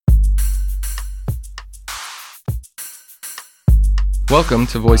Welcome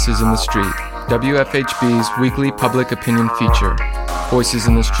to Voices in the Street, WFHB's weekly public opinion feature. Voices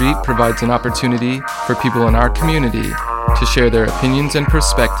in the Street provides an opportunity for people in our community to share their opinions and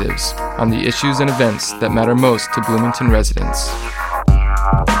perspectives on the issues and events that matter most to Bloomington residents.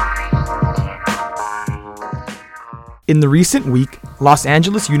 In the recent week, Los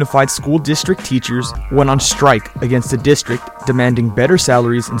Angeles Unified School District teachers went on strike against the district demanding better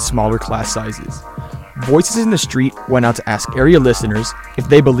salaries and smaller class sizes. Voices in the Street went out to ask area listeners if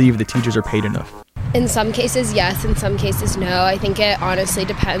they believe the teachers are paid enough. In some cases, yes. In some cases, no. I think it honestly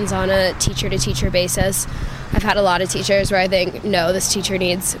depends on a teacher-to-teacher basis. I've had a lot of teachers where I think, no, this teacher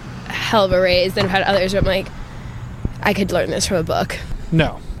needs a hell of a raise. Then I've had others where I'm like, I could learn this from a book.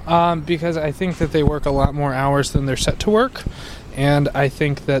 No, because I think that they work a lot more hours than they're set to work. And I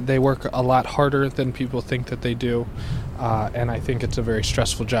think that they work a lot harder than people think that they do. And I think it's a very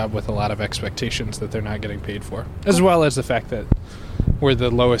stressful job with a lot of expectations that they're not getting paid for, as well as the fact that we're the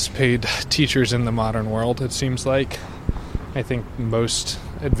lowest paid teachers in the modern world, it seems like. I think most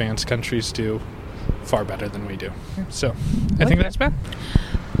advanced countries do far better than we do. So I think that's bad.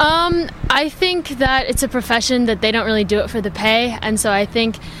 I think that it's a profession that they don't really do it for the pay. And so I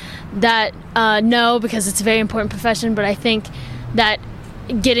think that, no, because it's a very important profession, but I think that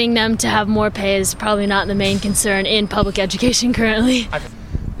getting them to have more pay is probably not the main concern in public education currently.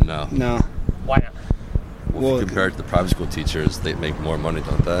 No. Why not? Well, compared to the private school teachers, they make more money,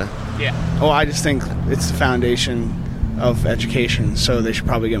 don't they? Yeah. Oh, I just think it's the foundation of education, so they should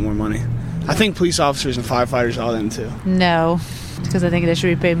probably get more money. I think police officers and firefighters all them too. No, because I think they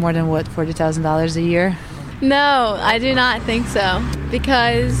should be paid more than, $40,000 a year? No, I do not think so,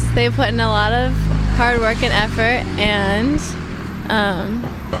 because they put in a lot of hard work and effort, and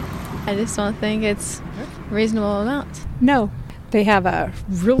I just don't think it's a reasonable amount. No. They have a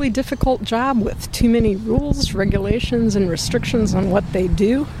really difficult job with too many rules, regulations, and restrictions on what they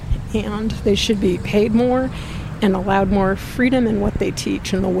do, and they should be paid more and allowed more freedom in what they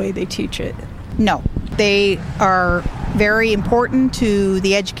teach and the way they teach it. No. They are very important to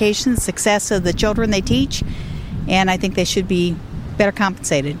the education success of the children they teach, and I think they should be better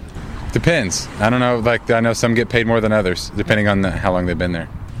compensated. Depends. I don't know. I know some get paid more than others, depending on how long they've been there.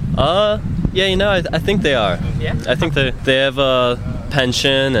 Yeah, I think they are. Yeah? I think they have a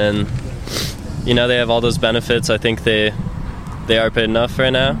pension and, they have all those benefits. I think they are paid enough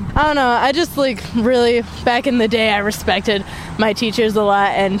right now. I don't know. I just, really, back in the day, I respected my teachers a lot,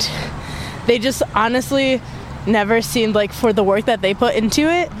 and they just honestly never seemed like for the work that they put into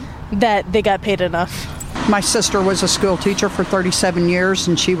it that they got paid enough. My sister was a school teacher for 37 years,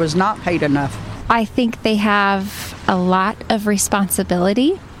 and she was not paid enough. I think they have a lot of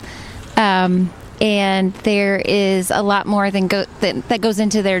responsibility, and there is a lot more that goes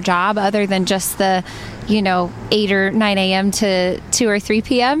into their job other than just the, 8 or 9 a.m. to 2 or 3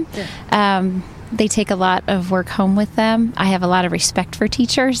 p.m. Yeah. They take a lot of work home with them. I have a lot of respect for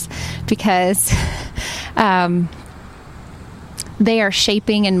teachers because they are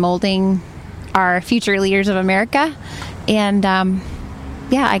shaping and molding our future leaders of America. And,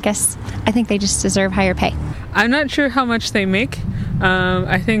 I think they just deserve higher pay. I'm not sure how much they make.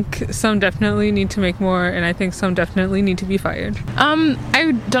 I think some definitely need to make more, and I think some definitely need to be fired.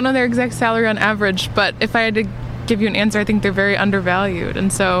 I don't know their exact salary on average, but if I had to give you an answer, I think they're very undervalued.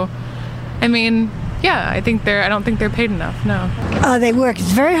 And so, I don't think they're paid enough, no. They work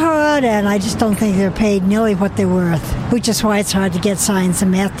very hard, and I just don't think they're paid nearly what they're worth, which is why it's hard to get science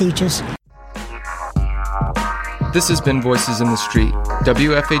and math teachers. This has been Voices in the Street,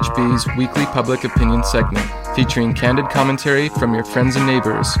 WFHB's weekly public opinion segment, featuring candid commentary from your friends and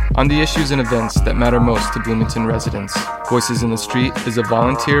neighbors on the issues and events that matter most to Bloomington residents. Voices in the Street is a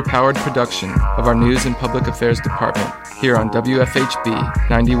volunteer-powered production of our News and Public Affairs Department here on WFHB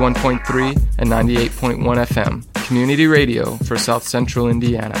 91.3 and 98.1 FM, community radio for South Central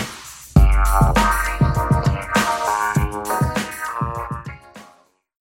Indiana.